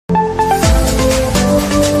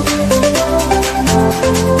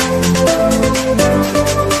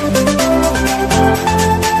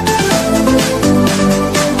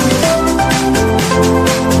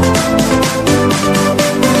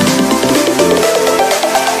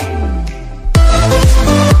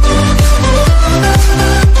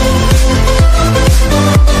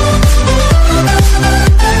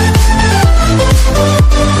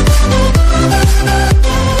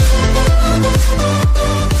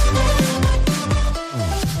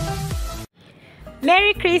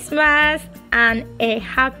Christmas and a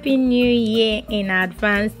happy new year in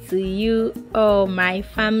advance to you, all my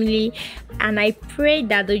family, and I pray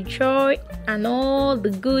that the joy and all the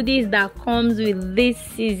goodies that comes with this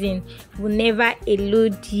season will never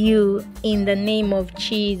elude you in the name of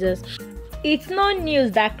Jesus. It's no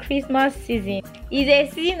news that Christmas season is a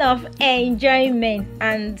season of enjoyment,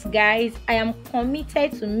 and guys, I am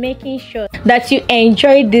committed to making sure that you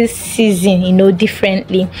enjoy this season,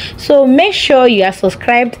 differently. So make sure you are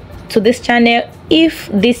subscribed to this channel if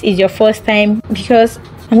this is your first time, because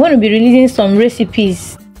I'm going to be releasing some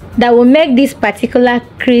recipes that will make this particular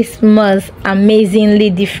Christmas amazingly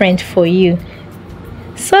different for you.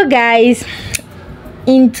 So guys,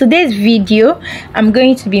 in today's video, I'm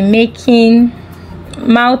going to be making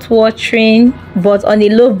mouth-watering but on a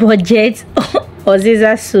low budget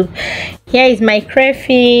UZIZA soup. Here is my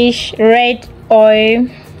crayfish, red oil.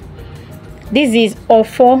 This is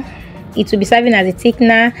Ofor. It will be serving as a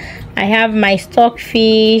thickener. I have my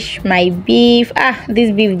stockfish, my beef. This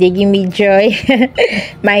beef, they give me joy.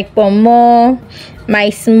 My Kpomo, my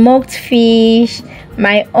smoked fish,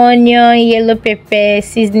 my onion, yellow pepper,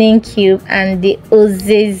 seasoning cube, and the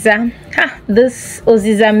UZIZA. This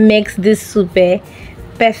UZIZA makes this soup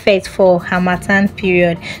perfect for Harmattan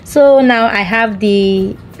period. So now I have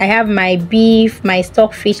my beef, my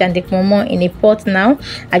stockfish, and the Kpomo in a pot. Now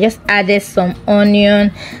I just added some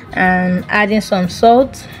onion and adding some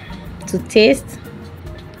salt to taste.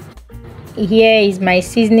 Here is my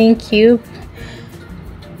seasoning cube.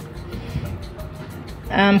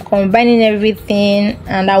 I'm combining everything,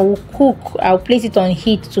 and I'll place it on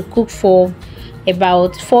heat to cook for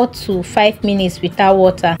about 4 to 5 minutes without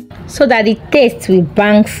water, so that the taste will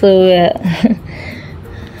bang so well.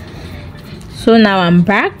 So now I'm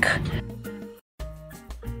back.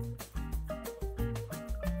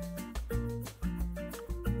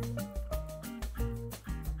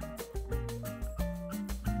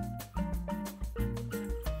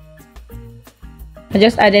 I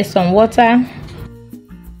just added some water.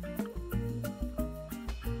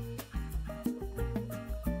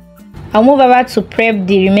 I'll move over to prep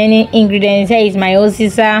the remaining ingredients. Here is my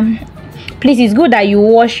UZIZA. Please, it's good that you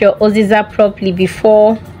wash your UZIZA properly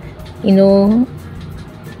before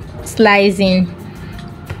slicing.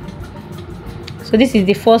 So this is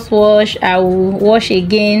the first wash. I will wash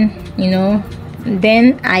again,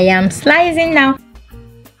 then I am slicing now.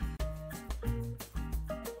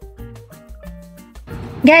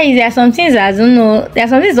 Guys, there are some things I don't know. There are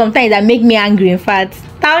some things sometimes that make me angry. In fact,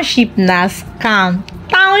 township na scam.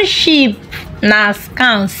 Township na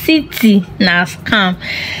scam. City na scam.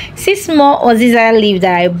 See small UZIZA leaf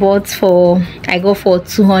that I got for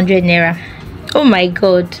 200 naira. Oh my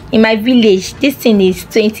god, in my village this thing is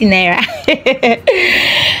 20 naira.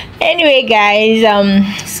 Anyway guys,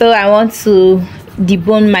 so I want to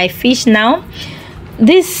debone my fish now.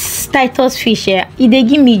 This Titus fish here, they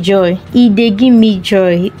give me joy. They give me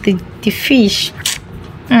joy. The fish.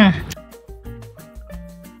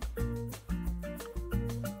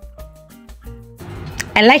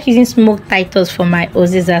 I like using smoked Titus for my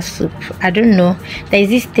UZIZA soup. I don't know. There is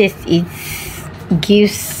this taste it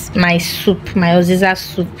gives my soup, my UZIZA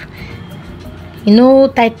soup.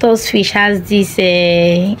 Titus fish has this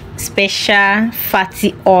special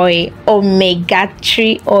fatty oil,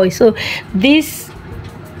 omega-3 oil. So this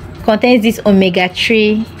contains this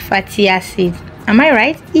omega-3 fatty acid. Am I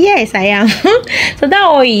right? Yes, I am. So that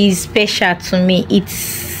oil is special to me. It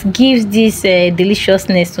gives this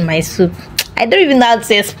deliciousness to my soup. I don't even know how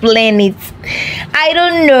to explain it. I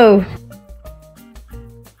don't know.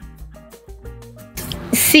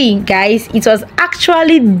 See guys, it was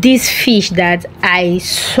actually this fish that I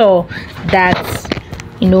saw that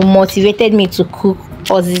motivated me to cook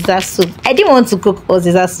UZIZA soup. I didn't want to cook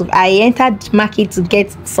UZIZA soup. I entered market to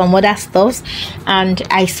get some other stuffs, and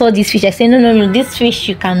I saw this fish. I said, no, this fish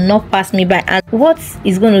you cannot pass me by. And what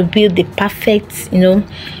is going to build the perfect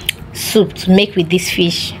soup to make with this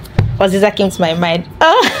fish? UZIZA came to my mind.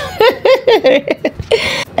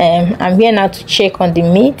 I'm here now to check on the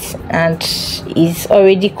meat, and it's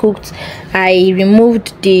already cooked. I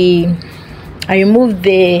removed the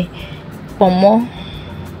Kpomo.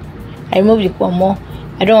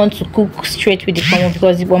 I don't want to cook straight with the Kpomo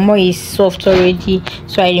because the Kpomo is soft already,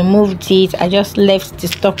 so I removed it. I just left the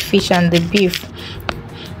stockfish and the beef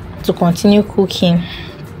to continue cooking.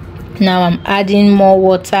 Now I'm adding more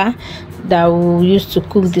water that we'll use to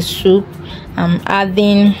cook the soup. I'm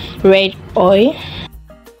adding red oil.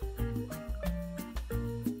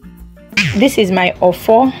 This is my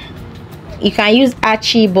Ofor. you can use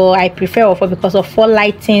achi, but I prefer Ofor because Ofor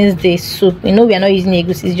lightens the soup. You know, we are not using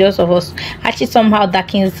egusi, it's just of us. Achi somehow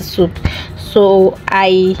darkens the soup. So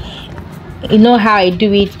you know how I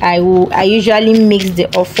do it. I usually mix the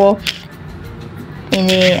Ofor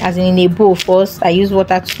in a bowl first. I use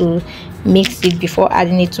water to mix it before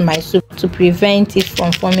adding it to my soup to prevent it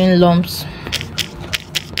from forming lumps.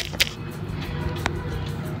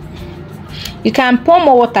 You can pour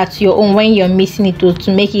more water to your own when you're mixing it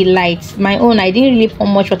to make it light. My own, I didn't really pour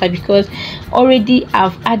much water because already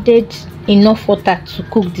I've added enough water to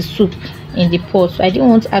cook the soup in the pot, so I didn't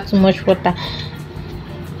want to add too much water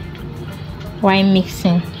while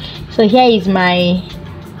mixing. So here is my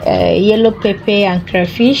yellow pepper and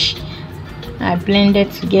crayfish. I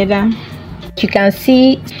blended together. You can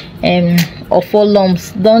see Ofor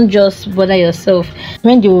lumps. Don't just bother yourself.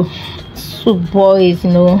 When the soup boils,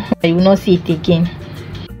 you know, you will not see it again.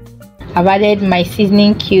 I've added my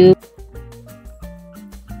seasoning cube.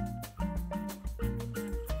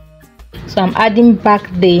 So I'm adding back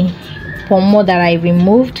the Kpomo that I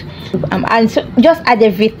removed. I'm adding, so just add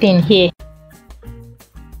everything here.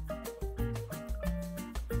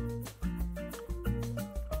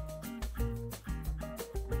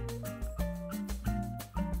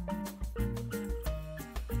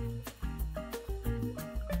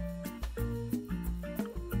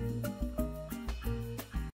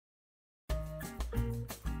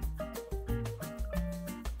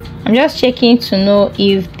 I'm just checking to know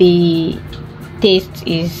if the taste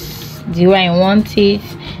is the way I want it,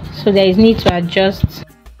 so there is need to adjust.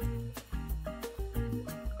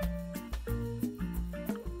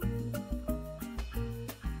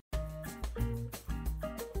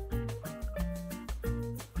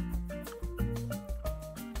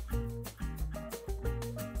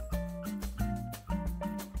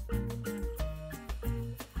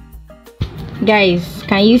 Guys,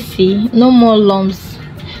 can you see? No more lumps.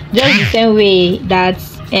 Just the same way that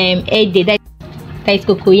that is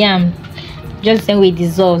cocoyam, just the same way it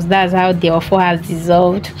dissolves. That's how the Ofor has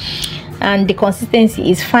dissolved, and the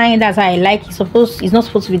consistency is fine. That's how I like it. It's not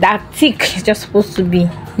supposed to be that thick. It's just supposed to be,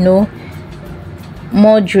 you know,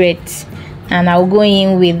 moderate. And I'll go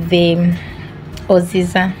in with the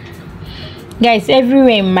UZIZA. Guys,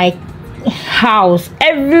 everywhere in my house,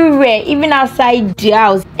 everywhere, even outside the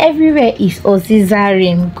house, everywhere is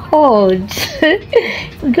UZIZA.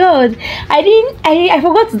 God, I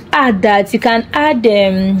forgot to add that you can add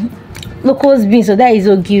locust beans, so that is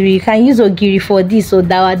ogiri. You can use ogiri for this or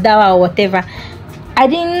dawa or whatever. I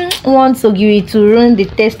didn't want ogiri to ruin the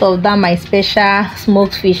taste of that my special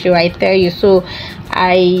smoked fish, I tell you. So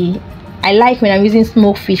I like when I'm using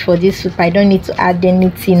smoked fish for this soup, I don't need to add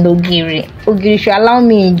anything ogiri. Ogiri should allow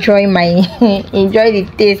me enjoy the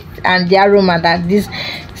taste and the aroma that this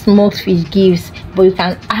smoked fish gives, but you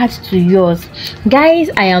can add to yours. Guys,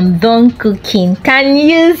 I am done cooking. Can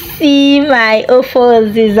you see my Ofor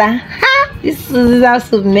UZIZA? This UZIZA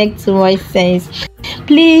soup makes too much sense.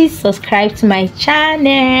 Please subscribe to my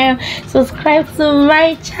channel.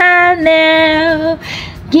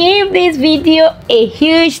 Give this video a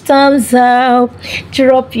huge thumbs up.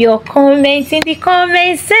 Drop your comments in the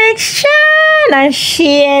comment section and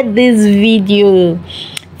share this video.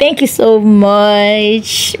 Thank you so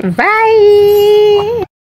much. Bye.